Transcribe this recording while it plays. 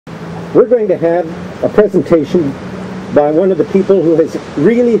we're going to have a presentation by one of the people who has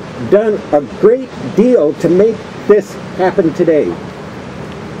really done a great deal to make this happen today.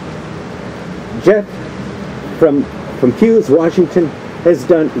 Jeff from Hughes, Washington, has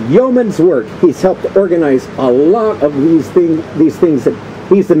done yeoman's work. He's helped organize a lot of these things. That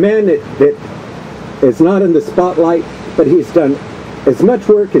he's the man that is not in the spotlight, but he's done as much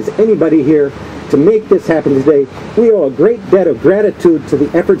work as anybody here to make this happen today. We owe a great debt of gratitude to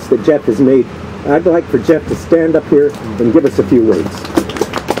the efforts that Jeff has made. I'd like for Jeff to stand up here and give us a few words.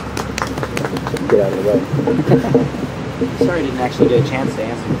 Get out of the way. Sorry I didn't actually get a chance to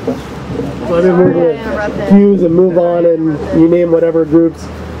answer your question. Let me move with Hughes and move on, and you name whatever groups.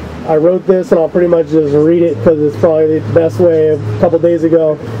 I wrote this, and I'll pretty much just read it because it's probably the best way. A couple days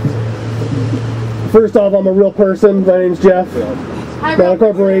ago. First off, I'm a real person. My name's Jeff. Not a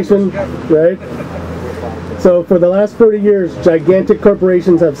corporation, right? So for the last 40 years, gigantic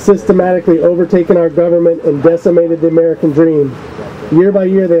corporations have systematically overtaken our government and decimated the American dream. Year by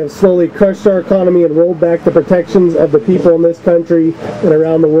year, they have slowly crushed our economy and rolled back the protections of the people in this country and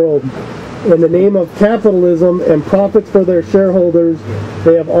around the world. In the name of capitalism and profits for their shareholders,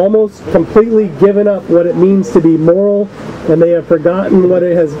 they have almost completely given up what it means to be moral, and they have forgotten what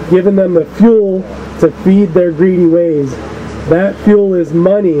it has given them the fuel to feed their greedy ways. That fuel is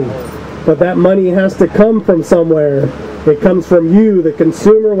money, but that money has to come from somewhere. It comes from you, the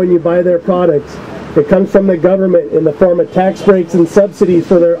consumer, when you buy their products. It comes from the government in the form of tax breaks and subsidies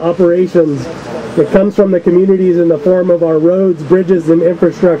for their operations. It comes from the communities in the form of our roads, bridges, and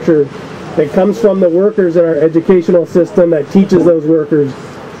infrastructure. It comes from the workers in our educational system that teaches those workers.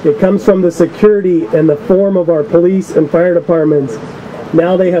 It comes from the security in the form of our police and fire departments.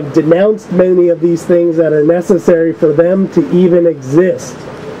 Now they have denounced many of these things that are necessary for them to even exist.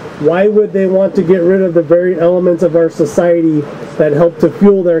 Why would they want to get rid of the very elements of our society that help to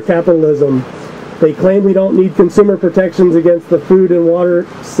fuel their capitalism? They claim we don't need consumer protections against the food and water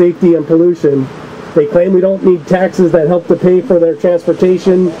safety and pollution. They claim we don't need taxes that help to pay for their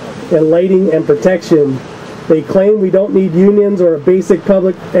transportation and lighting and protection. They claim we don't need unions or a basic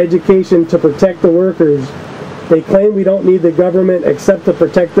public education to protect the workers. They claim we don't need the government except to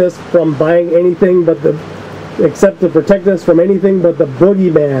protect us from buying anything but the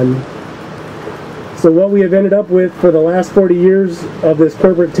boogeyman. So what we have ended up with for the last 40 years of this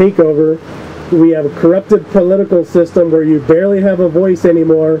corporate takeover, we have a corrupted political system where you barely have a voice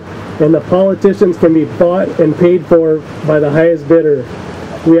anymore, and the politicians can be bought and paid for by the highest bidder.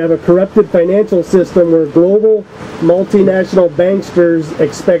 We have a corrupted financial system where global multinational banksters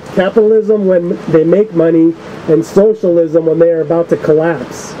expect capitalism when they make money and socialism when they are about to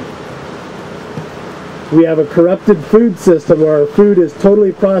collapse. We have a corrupted food system where our food is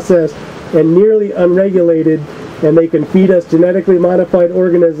totally processed and nearly unregulated, and they can feed us genetically modified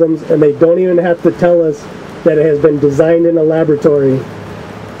organisms, and they don't even have to tell us that it has been designed in a laboratory.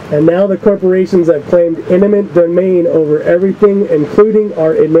 And now the corporations have claimed eminent domain over everything, including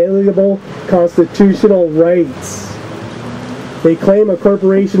our inalienable constitutional rights. They claim a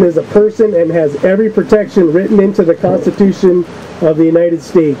corporation is a person and has every protection written into the Constitution of the United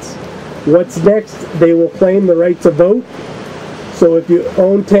States. What's next? They will claim the right to vote. So if you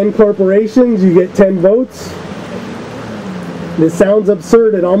own 10 corporations, you get 10 votes. This sounds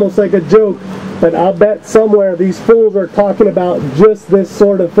absurd and almost like a joke, but I'll bet somewhere these fools are talking about just this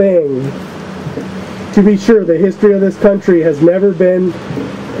sort of thing. To be sure, the history of this country has never been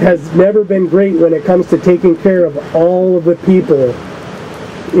great when it comes to taking care of all of the people.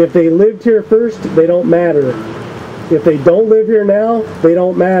 If they lived here first, they don't matter. If they don't live here now, they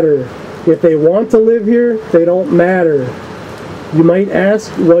don't matter. If they want to live here, they don't matter. You might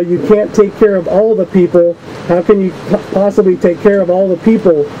ask, well, you can't take care of all the people. How can you possibly take care of all the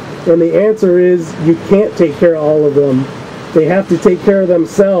people? And the answer is, you can't take care of all of them. They have to take care of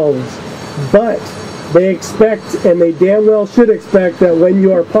themselves. But they expect, and they damn well should expect, that when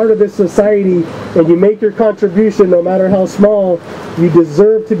you are part of this society and you make your contribution, no matter how small, you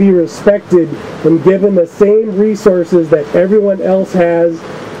deserve to be respected and given the same resources that everyone else has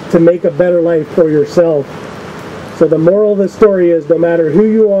to make a better life for yourself. So the moral of the story is, no matter who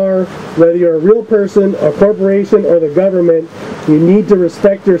you are, whether you're a real person, a corporation, or the government, you need to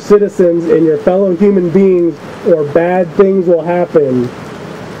respect your citizens and your fellow human beings, or bad things will happen.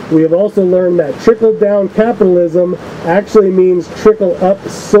 We have also learned that trickle-down capitalism actually means trickle-up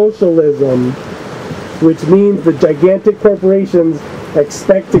socialism, which means the gigantic corporations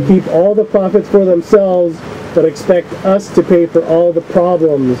expect to keep all the profits for themselves, but expect us to pay for all the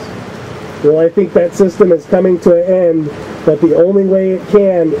problems. Well, I think that system is coming to an end, but the only way it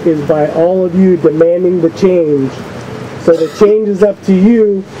can is by all of you demanding the change. So the change is up to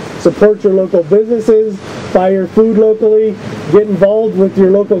you support your local businesses, buy your food locally, get involved with your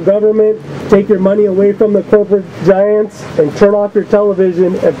local government, take your money away from the corporate giants, and turn off your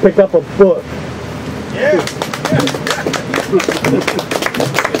television and pick up a book. Yeah.